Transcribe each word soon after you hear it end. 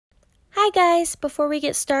Hi guys, before we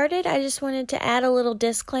get started, I just wanted to add a little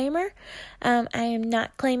disclaimer. I am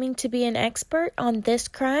not claiming to be an expert on this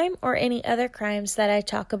crime or any other crimes that I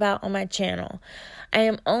talk about on my channel. I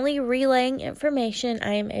am only relaying information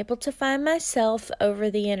I am able to find myself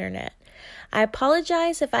over the internet. I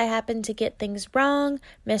apologize if I happen to get things wrong,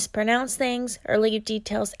 mispronounce things, or leave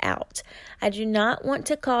details out. I do not want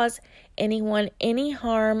to cause anyone any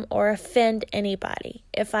harm or offend anybody.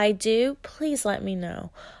 If I do, please let me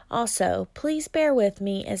know. Also, please bear with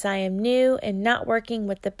me as I am new and not working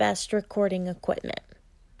with the best recording equipment.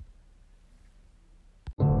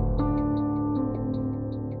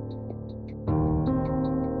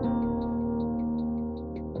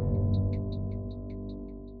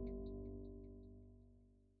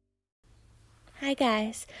 Hi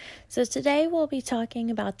guys, so today we'll be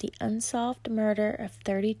talking about the unsolved murder of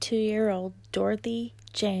 32-year-old Dorothy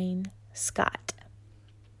Jane Scott.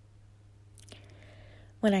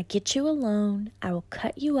 When I get you alone, I will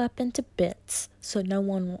cut you up into bits so no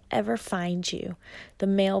one will ever find you, the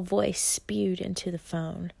male voice spewed into the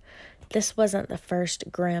phone. This wasn't the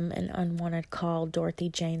first grim and unwanted call Dorothy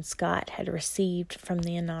Jane Scott had received from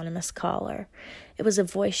the anonymous caller. It was a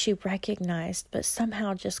voice she recognized but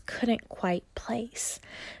somehow just couldn't quite place.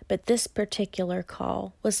 But this particular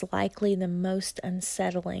call was likely the most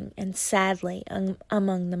unsettling and sadly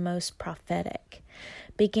among the most prophetic.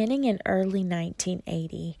 Beginning in early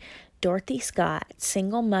 1980, Dorothy Scott,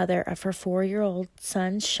 single mother of her 4-year-old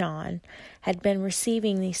son Sean, had been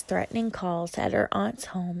receiving these threatening calls at her aunt's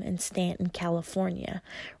home in Stanton, California,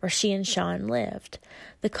 where she and Sean lived.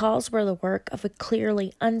 The calls were the work of a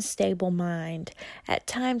clearly unstable mind, at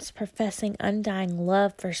times professing undying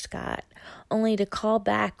love for Scott, only to call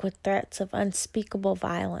back with threats of unspeakable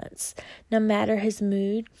violence. No matter his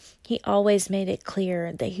mood, he always made it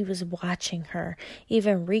clear that he was watching her,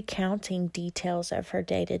 even recounting details of her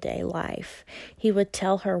day-to-day life. He would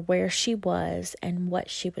tell her where she was and what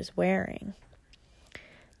she was wearing.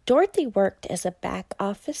 Dorothy worked as a back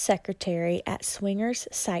office secretary at Swingers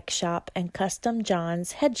Psych Shop and Custom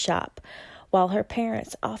John's Head Shop, while her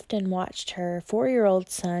parents often watched her 4-year-old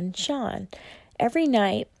son, Sean. Every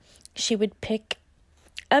night, she would pick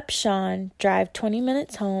up Sean, drive 20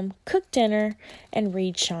 minutes home, cook dinner, and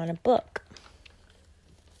read Sean a book.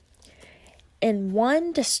 In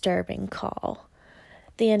one disturbing call,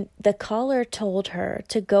 the caller told her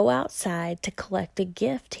to go outside to collect a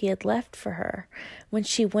gift he had left for her. When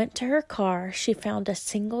she went to her car, she found a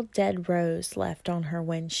single dead rose left on her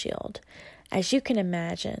windshield. As you can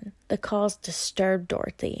imagine, the calls disturbed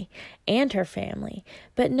Dorothy and her family,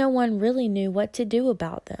 but no one really knew what to do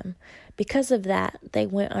about them. Because of that, they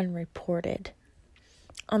went unreported.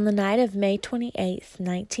 On the night of May 28th,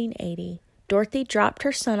 1980, Dorothy dropped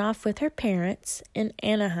her son off with her parents in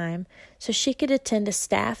Anaheim so she could attend a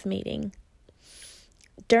staff meeting.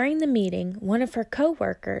 During the meeting, one of her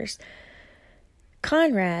co-workers,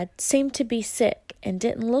 Conrad, seemed to be sick and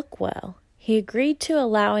didn't look well. He agreed to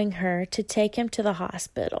allowing her to take him to the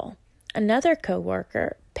hospital. Another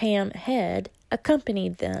co-worker, Pam Head,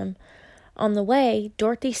 accompanied them. On the way,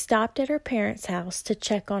 Dorothy stopped at her parents' house to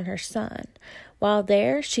check on her son. While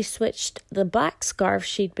there, she switched the black scarf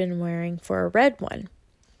she'd been wearing for a red one.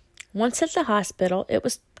 Once at the hospital, it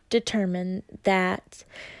was determined that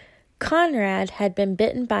Conrad had been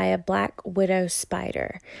bitten by a black widow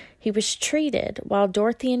spider. He was treated while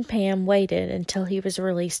Dorothy and Pam waited until he was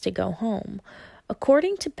released to go home.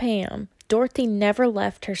 According to Pam, Dorothy never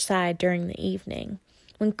left her side during the evening.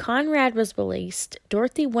 When Conrad was released,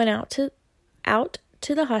 Dorothy went out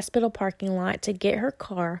to the hospital parking lot to get her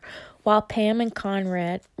car while Pam and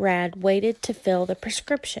Conrad waited to fill the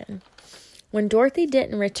prescription. When Dorothy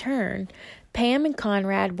didn't return, Pam and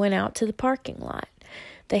Conrad went out to the parking lot.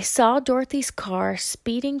 They saw Dorothy's car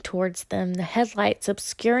speeding towards them, the headlights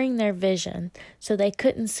obscuring their vision so they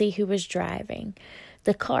couldn't see who was driving.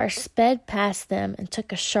 The car sped past them and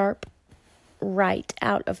took a sharp right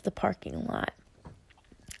out of the parking lot.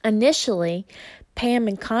 Initially, Pam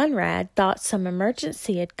and Conrad thought some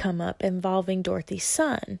emergency had come up involving Dorothy's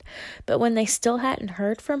son, but when they still hadn't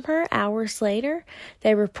heard from her hours later,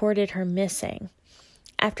 they reported her missing.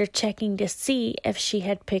 After checking to see if she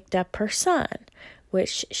had picked up her son,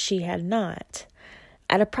 which she had not.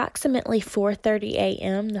 At approximately 4:30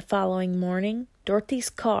 a.m. the following morning, Dorothy's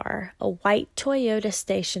car, a white Toyota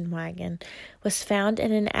station wagon, was found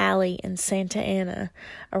in an alley in Santa Ana,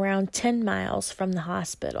 around 10 miles from the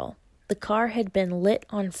hospital. The car had been lit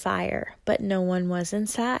on fire, but no one was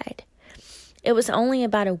inside. It was only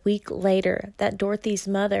about a week later that Dorothy's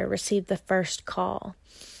mother received the first call.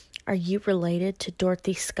 "Are you related to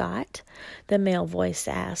Dorothy Scott?" the male voice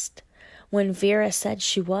asked. When Vera said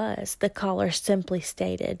she was, the caller simply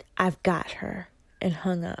stated, "I've got her," and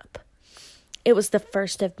hung up. It was the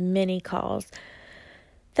first of many calls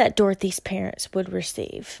that Dorothy's parents would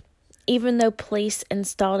receive. Even though police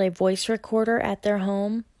installed a voice recorder at their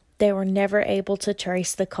home, they were never able to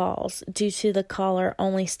trace the calls due to the caller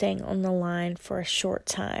only staying on the line for a short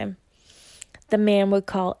time. The man would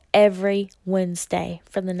call every Wednesday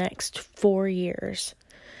for the next 4 years.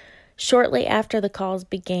 Shortly after the calls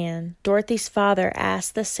began, Dorothy's father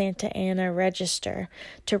asked the Santa Ana Register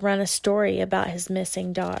to run a story about his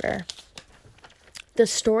missing daughter. The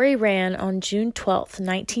story ran on June 12,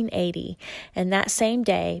 1980, and that same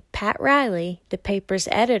day, Pat Riley, the paper's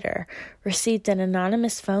editor, received an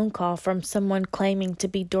anonymous phone call from someone claiming to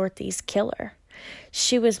be Dorothy's killer.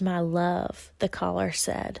 "She was my love," the caller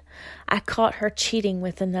said. "I caught her cheating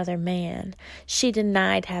with another man. She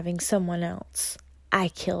denied having someone else. I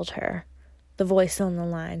killed her," the voice on the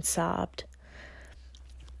line sobbed.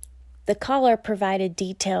 The caller provided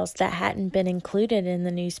details that hadn't been included in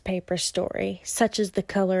the newspaper story, such as the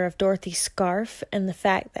color of Dorothy's scarf and the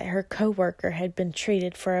fact that her coworker had been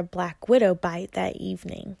treated for a black widow bite that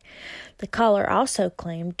evening. The caller also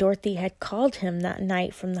claimed Dorothy had called him that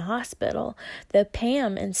night from the hospital, though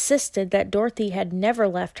Pam insisted that Dorothy had never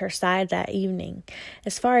left her side that evening.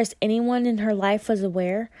 As far as anyone in her life was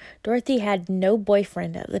aware, Dorothy had no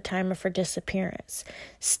boyfriend at the time of her disappearance.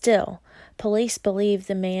 Still, police believed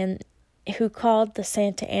the man who called the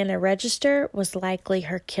Santa Ana Register was likely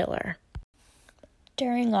her killer.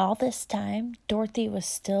 During all this time, Dorothy was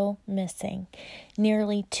still missing.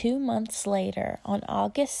 Nearly 2 months later, on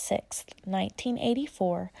August 6,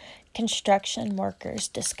 1984, construction workers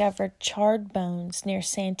discovered charred bones near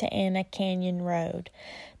Santa Ana Canyon Road.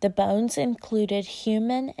 The bones included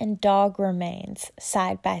human and dog remains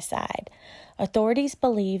side by side. Authorities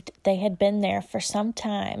believed they had been there for some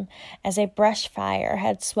time, as a brush fire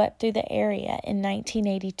had swept through the area in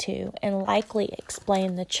 1982 and likely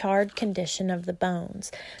explained the charred condition of the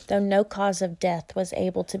bones, though no cause of death was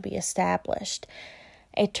able to be established.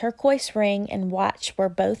 A turquoise ring and watch were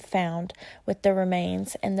both found with the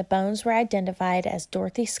remains, and the bones were identified as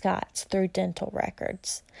Dorothy Scott's through dental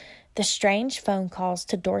records. The strange phone calls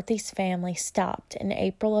to Dorothy's family stopped in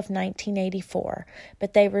April of 1984,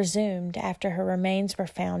 but they resumed after her remains were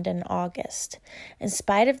found in August. In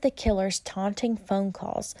spite of the killer's taunting phone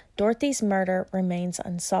calls, Dorothy's murder remains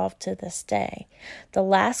unsolved to this day. The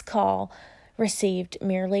last call received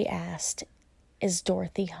merely asked, "Is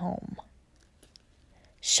Dorothy home?"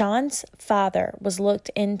 Sean's father was looked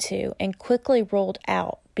into and quickly ruled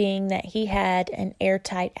out, being that he had an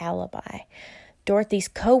airtight alibi. Dorothy's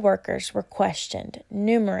co-workers were questioned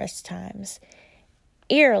numerous times.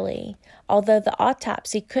 Eerily, although the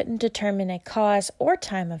autopsy couldn't determine a cause or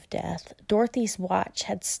time of death, Dorothy's watch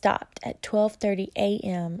had stopped at 12:30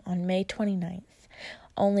 a.m. on May 29th,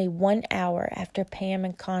 only 1 hour after Pam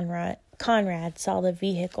and Conrad saw the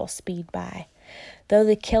vehicle speed by. Though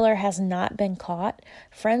the killer has not been caught,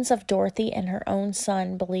 friends of Dorothy and her own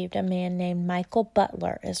son believed a man named Michael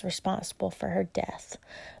Butler is responsible for her death.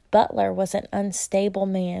 Butler was an unstable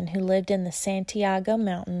man who lived in the Santiago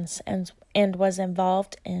Mountains and was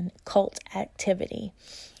involved in cult activity.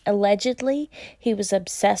 Allegedly, he was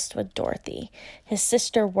obsessed with Dorothy. His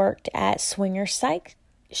sister worked at Swinger Psych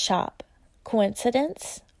Shop.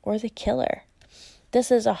 Coincidence or the killer?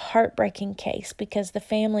 This is a heartbreaking case because the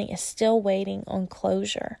family is still waiting on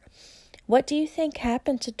closure. What do you think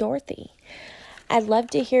happened to Dorothy? I'd love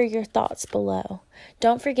to hear your thoughts below.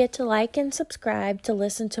 Don't forget to like and subscribe to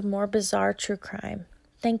listen to more bizarre true crime.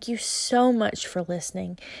 Thank you so much for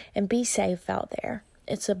listening, and be safe out there.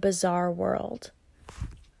 It's a bizarre world.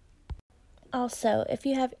 Also, if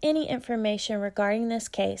you have any information regarding this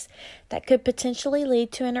case that could potentially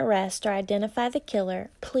lead to an arrest or identify the killer,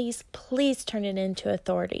 please turn it in to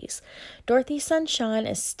authorities. Dorothy's son Sean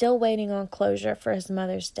is still waiting on closure for his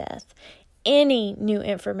mother's death. Any new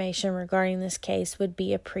information regarding this case would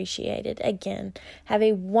be appreciated. Again, have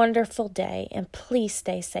a wonderful day and please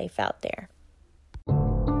stay safe out there.